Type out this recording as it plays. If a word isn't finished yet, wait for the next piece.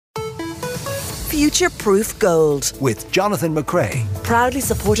Future-proof gold. With Jonathan McRae. Proudly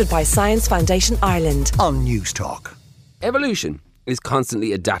supported by Science Foundation Ireland. On News Talk. Evolution is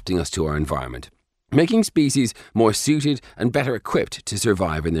constantly adapting us to our environment, making species more suited and better equipped to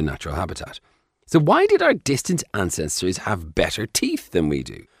survive in their natural habitat. So why did our distant ancestors have better teeth than we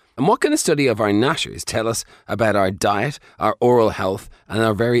do? And what can a study of our gnashers tell us about our diet, our oral health, and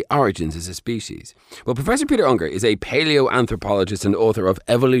our very origins as a species? Well, Professor Peter Unger is a paleoanthropologist and author of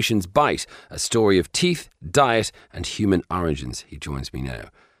Evolution's Bite, a story of teeth, diet, and human origins. He joins me now.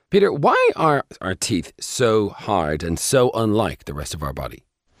 Peter, why are our teeth so hard and so unlike the rest of our body?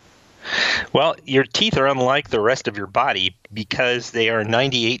 Well, your teeth are unlike the rest of your body because they are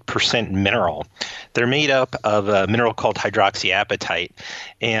 98% mineral. They're made up of a mineral called hydroxyapatite,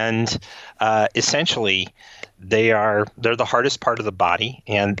 and essentially they're the hardest part of the body,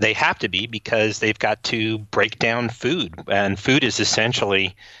 and they have to be because they've got to break down food, and food is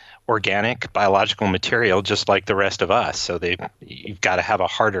essentially organic biological material just like the rest of us. So you've got to have a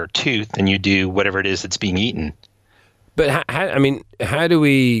harder tooth than you do whatever it is that's being eaten. But how do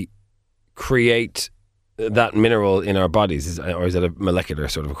we create that mineral in our bodies, or is it a molecular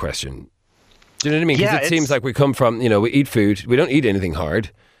sort of a question? Do you know what I mean? Because it seems like we come from, we eat food, we don't eat anything hard,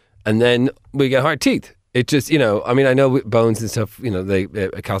 and then we get hard teeth. It just, I know bones and stuff, they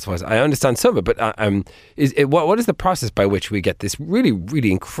calcify. I understand some of it, but what is the process by which we get this really,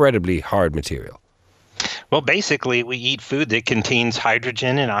 really incredibly hard material? Well, basically, we eat food that contains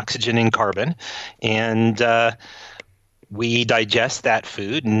hydrogen and oxygen and carbon, and we digest that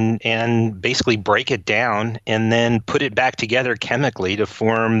food and basically break it down and then put it back together chemically to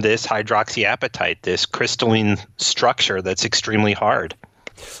form this hydroxyapatite, this crystalline structure that's extremely hard.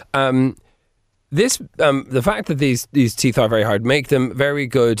 The fact that these teeth are very hard make them very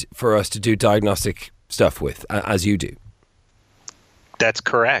good for us to do diagnostic stuff with, as you do. That's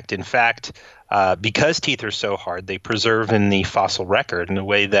correct. In fact, because teeth are so hard, they preserve in the fossil record in a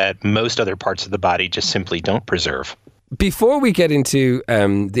way that most other parts of the body just simply don't preserve. Before we get into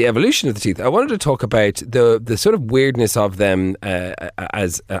the evolution of the teeth, I wanted to talk about the sort of weirdness of them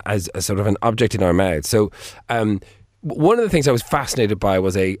as a sort of an object in our mouths. So one of the things I was fascinated by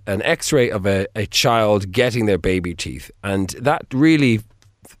was an X-ray of a child getting their baby teeth, and that really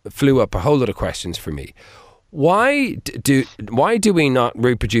flew up a whole lot of questions for me. Why do we not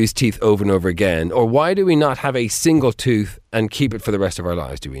reproduce teeth over and over again, or why do we not have a single tooth and keep it for the rest of our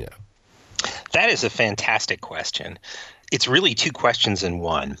lives? Do we know? That is a fantastic question. It's really two questions in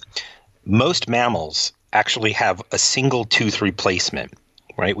one. Most mammals actually have a single tooth replacement,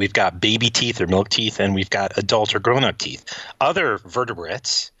 right? We've got baby teeth or milk teeth, and we've got adult or grown-up teeth. Other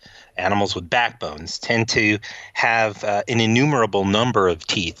vertebrates, animals with backbones, tend to have an innumerable number of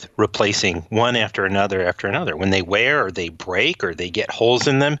teeth replacing one after another. When they wear or they break or they get holes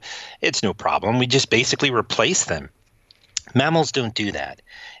in them, it's no problem. We just basically replace them. Mammals don't do that,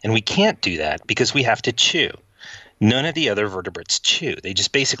 and we can't do that because we have to chew. None of the other vertebrates chew. They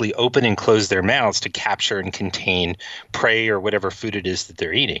just basically open and close their mouths to capture and contain prey or whatever food it is that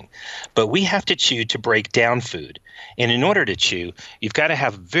they're eating. But we have to chew to break down food. And in order to chew, you've got to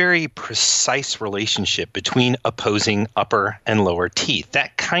have very precise relationship between opposing upper and lower teeth.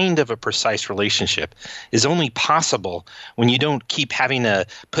 That kind of a precise relationship is only possible when you don't keep having to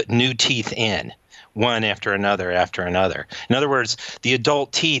put new teeth in, one after another. In other words, the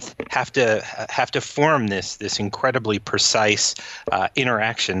adult teeth have to form this incredibly precise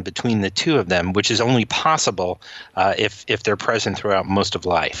interaction between the two of them, which is only possible if they're present throughout most of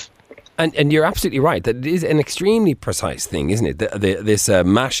life. And you're absolutely right that it is an extremely precise thing, isn't it? This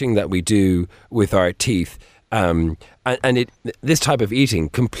mashing that we do with our teeth, this type of eating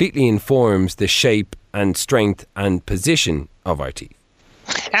completely informs the shape and strength and position of our teeth.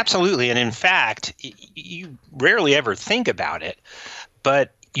 Absolutely. And in fact, you rarely ever think about it,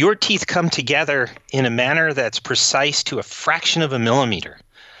 but your teeth come together in a manner that's precise to a fraction of a millimeter.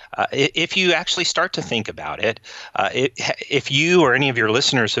 If you actually start to think about it, if you or any of your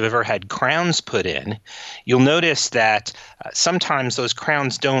listeners have ever had crowns put in, you'll notice that sometimes those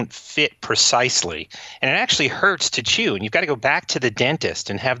crowns don't fit precisely, and it actually hurts to chew. And you've got to go back to the dentist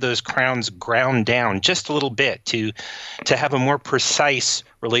and have those crowns ground down just a little bit to have a more precise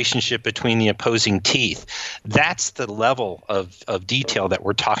relationship between the opposing teeth. That's the level of detail that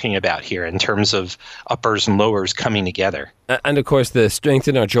we're talking about here in terms of uppers and lowers coming together. And of course, the strength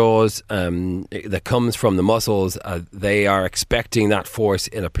in our jaws that comes from the muscles, they are expecting that force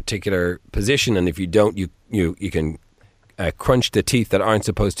in a particular position. And if you don't, you can crunch the teeth that aren't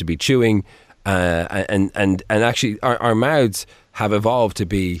supposed to be chewing. And actually, our mouths have evolved to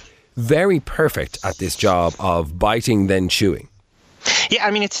be very perfect at this job of biting then chewing. Yeah,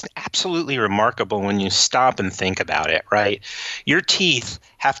 I mean, it's absolutely remarkable when you stop and think about it, right? Your teeth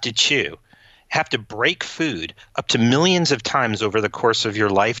have to chew, have to break food up to millions of times over the course of your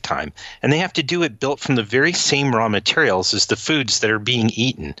lifetime. And they have to do it built from the very same raw materials as the foods that are being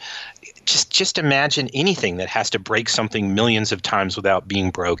eaten. Just imagine anything that has to break something millions of times without being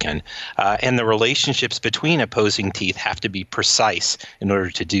broken. And the relationships between opposing teeth have to be precise in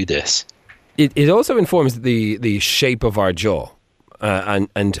order to do this. It also informs the shape of our jaw.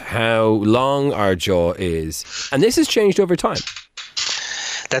 And how long our jaw is. And this has changed over time.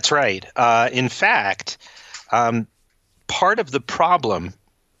 That's right. In fact, part of the problem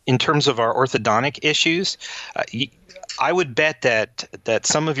in terms of our orthodontic issues, I would bet that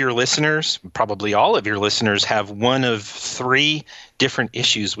some of your listeners, probably all of your listeners, have one of three different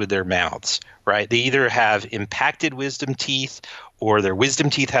issues with their mouths, right? They either have impacted wisdom teeth, or their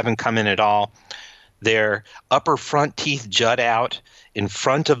wisdom teeth haven't come in at all. Their upper front teeth jut out in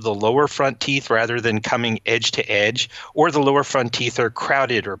front of the lower front teeth rather than coming edge to edge, or the lower front teeth are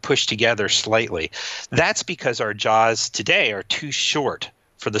crowded or pushed together slightly. That's because our jaws today are too short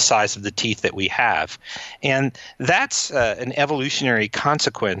for the size of the teeth that we have. And that's an evolutionary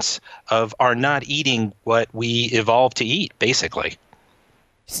consequence of our not eating what we evolved to eat, basically.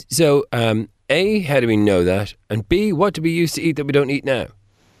 So, A, how do we know that? And B, what do we used to eat that we don't eat now?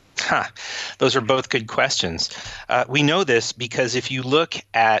 Those are both good questions. We know this because if you look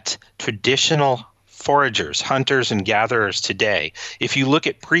at traditional foragers, hunters and gatherers today, if you look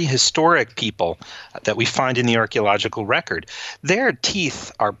at prehistoric people that we find in the archaeological record, their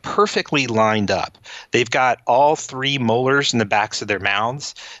teeth are perfectly lined up. They've got all three molars in the backs of their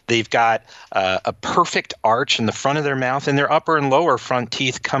mouths. They've got a perfect arch in the front of their mouth, and their upper and lower front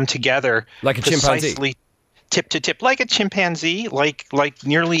teeth come together like a chimpanzee. Tip to tip, like a chimpanzee, like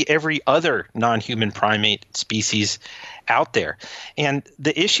nearly every other non-human primate species out there. And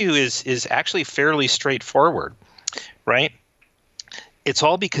the issue is actually fairly straightforward, right? It's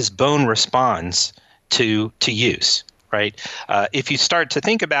all because bone responds to use, right? If you start to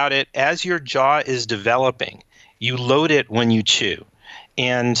think about it, as your jaw is developing, you load it when you chew.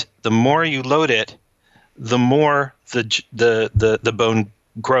 And the more you load it, the more the bone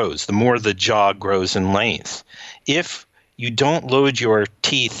grows, the more the jaw grows in length. If you don't load your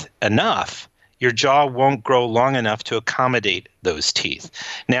teeth enough, your jaw won't grow long enough to accommodate those teeth.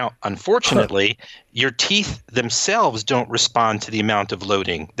 Now, unfortunately, your teeth themselves don't respond to the amount of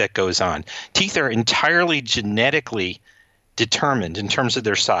loading that goes on. Teeth are entirely genetically determined in terms of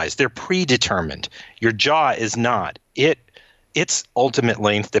their size. They're predetermined. Your jaw is not. Its ultimate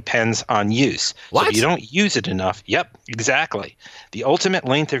length depends on use. What? So if you don't use it enough, yep, exactly. The ultimate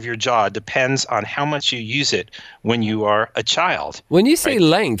length of your jaw depends on how much you use it when you are a child. When you say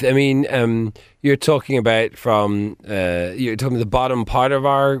length, I mean, you're talking about the bottom part of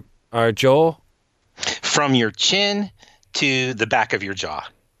our jaw? From your chin to the back of your jaw.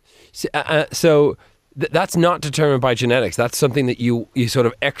 So that's not determined by genetics. That's something that you sort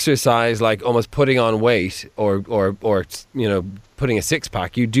of exercise, like almost putting on weight or putting a six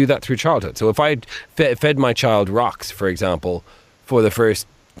pack. You do that through childhood. So if I fed my child rocks, for example, for the first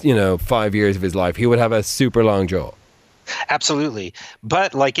 5 years of his life, he would have a super long jaw. Absolutely.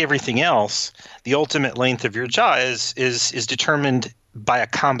 But like everything else, the ultimate length of your jaw is determined by a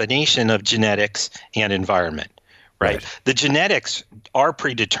combination of genetics and environment. Right. The genetics are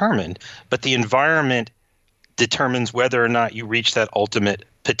predetermined, but the environment determines whether or not you reach that ultimate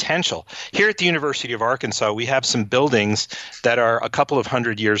potential. Here at the University of Arkansas, we have some buildings that are a couple of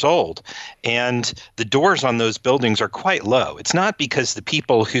 100 years old, and the doors on those buildings are quite low. It's not because the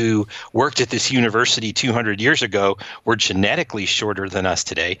people who worked at this university 200 years ago were genetically shorter than us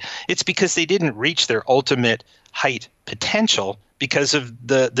today. It's because they didn't reach their ultimate height potential because of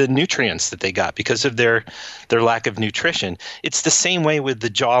the nutrients that they got, because of their lack of nutrition. It's the same way with the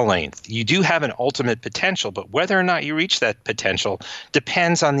jaw length. You do have an ultimate potential, but whether or not you reach that potential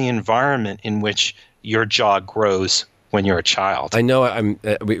depends on the environment in which your jaw grows when you're a child. I know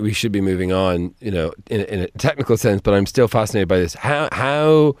we should be moving on, in a technical sense, but I'm still fascinated by this.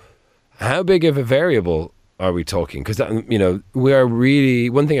 How big of a variable are we talking? Because, we are really,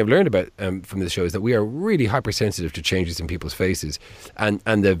 one thing I've learned about from this show is that we are really hypersensitive to changes in people's faces and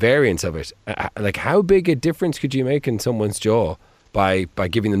the variance of it. Like, how big a difference could you make in someone's jaw by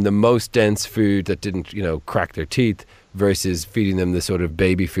giving them the most dense food that didn't, crack their teeth versus feeding them the sort of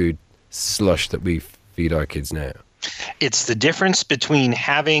baby food slush that we feed our kids now? It's the difference between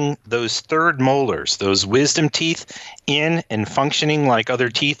having those third molars, those wisdom teeth, in and functioning like other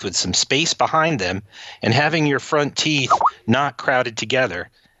teeth with some space behind them, and having your front teeth not crowded together.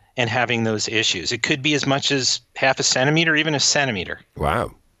 and having those issues. It could be as much as half a centimeter, even a centimeter.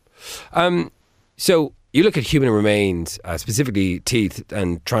 Wow. So you look at human remains, specifically teeth,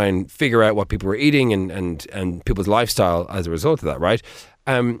 and try and figure out what people were eating and people's lifestyle as a result of that, right?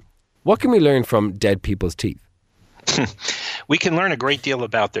 What can we learn from dead people's teeth? We can learn a great deal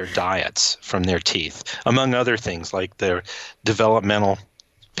about their diets from their teeth, among other things like their developmental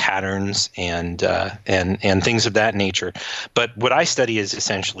patterns and things of that nature. But what I study is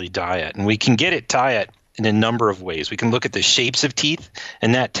essentially diet, and we can get at diet in a number of ways. We can look at the shapes of teeth,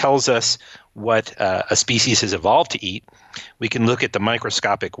 and that tells us what a species has evolved to eat. We can look at the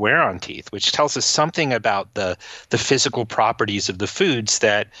microscopic wear on teeth, which tells us something about the physical properties of the foods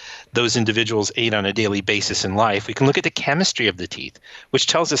that those individuals ate on a daily basis in life. We can look at the chemistry of the teeth, which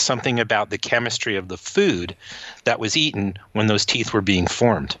tells us something about the chemistry of the food that was eaten when those teeth were being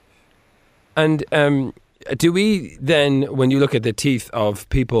formed. And do we then, when you look at the teeth of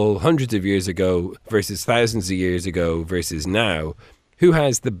people hundreds of years ago versus thousands of years ago versus now, who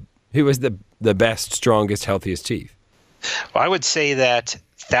has the best, strongest, healthiest teeth? Well, I would say that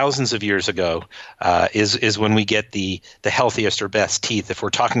thousands of years ago is when we get the healthiest or best teeth. If we're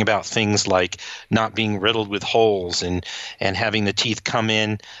talking about things like not being riddled with holes and having the teeth come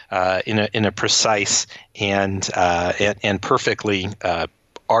in a precise and perfectly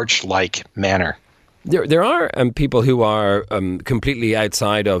arch-like manner. There are people who are completely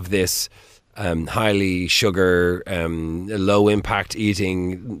outside of this highly sugar, low impact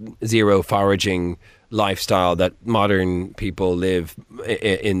eating, zero foraging lifestyle that modern people live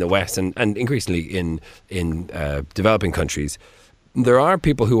in the West and increasingly in developing countries. There are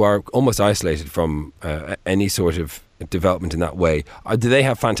people who are almost isolated from any sort of development in that way. Do they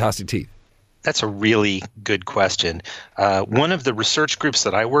have fantastic teeth? That's a really good question. One of the research groups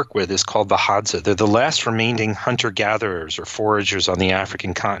that I work with is called the Hadza. They're the last remaining hunter-gatherers or foragers on the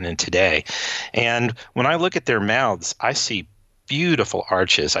African continent today. And when I look at their mouths, I see beautiful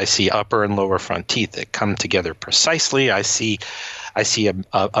arches. I see upper and lower front teeth that come together precisely. I see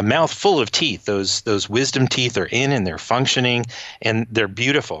a mouth full of teeth. Those wisdom teeth are in and they're functioning and they're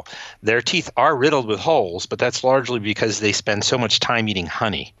beautiful. Their teeth are riddled with holes, but that's largely because they spend so much time eating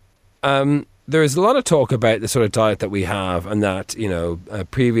honey. There's a lot of talk about the sort of diet that we have, and that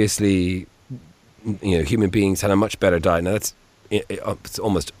previously, human beings had a much better diet. Now it's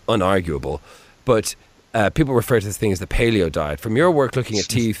almost unarguable, but people refer to this thing as the paleo diet. From your work looking at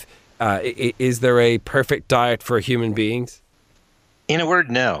teeth, is there a perfect diet for human beings? In a word,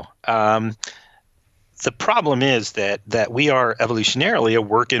 no. The problem is that we are evolutionarily a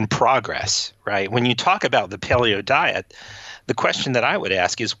work in progress, right? When you talk about the paleo diet, the question that I would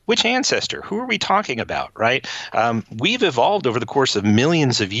ask is, which ancestor? Who are we talking about, right? We've evolved over the course of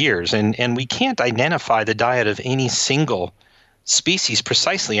millions of years, and we can't identify the diet of any single species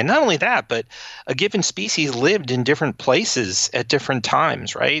precisely. And not only that, but a given species lived in different places at different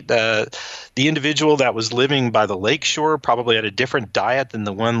times, right? The individual that was living by the lakeshore probably had a different diet than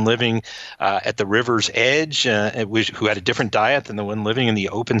the one living at the river's edge, who had a different diet than the one living in the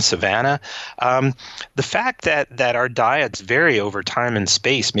open savanna. The fact that our diets vary over time and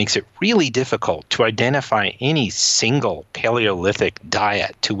space makes it really difficult to identify any single Paleolithic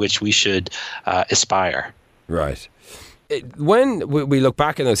diet to which we should aspire. Right. When we look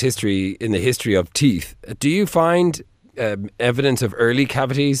back in the history of teeth, do you find evidence of early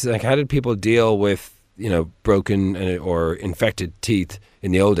cavities? Like, how did people deal with, broken or infected teeth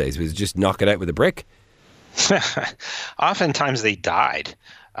in the old days? Was it just knock it out with a brick? Oftentimes they died.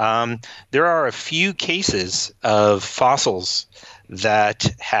 There are a few cases of fossils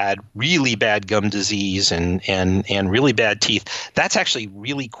that had really bad gum disease and really bad teeth. That's actually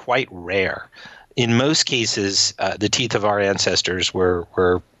really quite rare. In most cases, the teeth of our ancestors were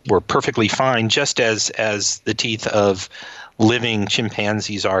perfectly fine, just as the teeth of living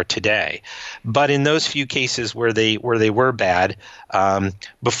chimpanzees are today. But in those few cases where they were bad,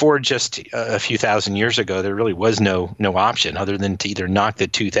 before just a few thousand years ago, there really was no option other than to either knock the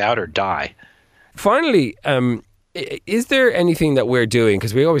tooth out or die. Finally, is there anything that we're doing,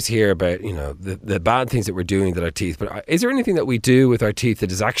 because we always hear about the bad things that we're doing with our teeth, but is there anything that we do with our teeth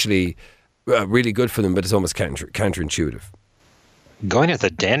that is actually really good for them, but it's almost counterintuitive? Going to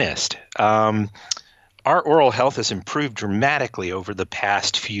the dentist. Our oral health has improved dramatically over the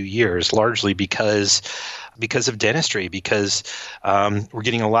past few years, largely because of dentistry, because we're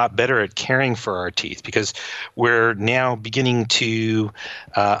getting a lot better at caring for our teeth, because we're now beginning to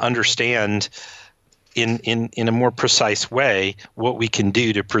understand in a more precise way what we can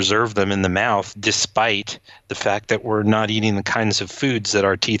do to preserve them in the mouth, despite the fact that we're not eating the kinds of foods that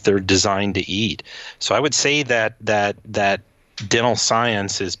our teeth are designed to eat. So I would say that dental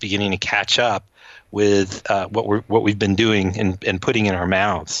science is beginning to catch up with what we've been doing and putting in our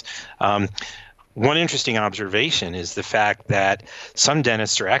mouths. One interesting observation is the fact that some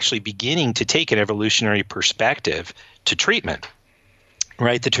dentists are actually beginning to take an evolutionary perspective to treatment.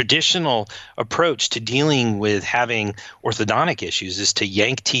 Right, the traditional approach to dealing with having orthodontic issues is to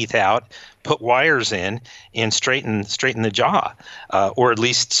yank teeth out, put wires in, and straighten the jaw, or at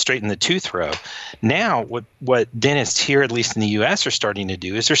least straighten the tooth row. Now, what dentists here, at least in the U.S., are starting to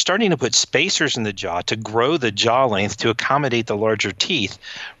do is they're starting to put spacers in the jaw to grow the jaw length to accommodate the larger teeth,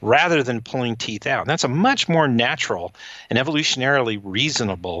 rather than pulling teeth out. And that's a much more natural and evolutionarily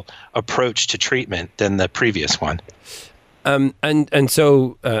reasonable approach to treatment than the previous one.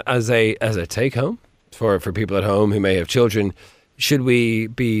 So as a take home for people at home who may have children, should we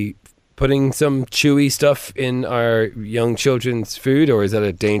be putting some chewy stuff in our young children's food, or is that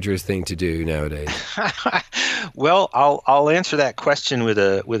a dangerous thing to do nowadays? Well, I'll answer that question with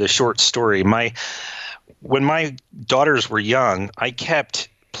a short story. When my daughters were young, I kept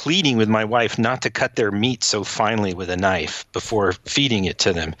pleading with my wife not to cut their meat so finely with a knife before feeding it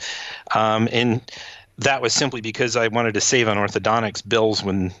to them, and that was simply because I wanted to save on orthodontics bills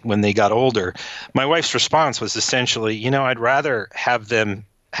when they got older. My wife's response was essentially, I'd rather have them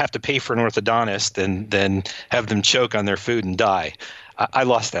have to pay for an orthodontist than have them choke on their food and die. I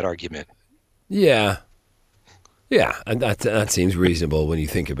lost that argument. Yeah, and that seems reasonable when you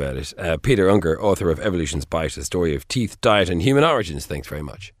think about it. Peter Unger, author of Evolution's Bite, A Story of Teeth, Diet and Human Origins. Thanks very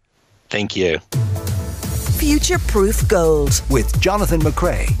much. Thank you. Future-proof gold. With Jonathan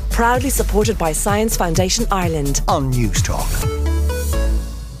McRae Proudly supported by Science Foundation Ireland. on News Talk.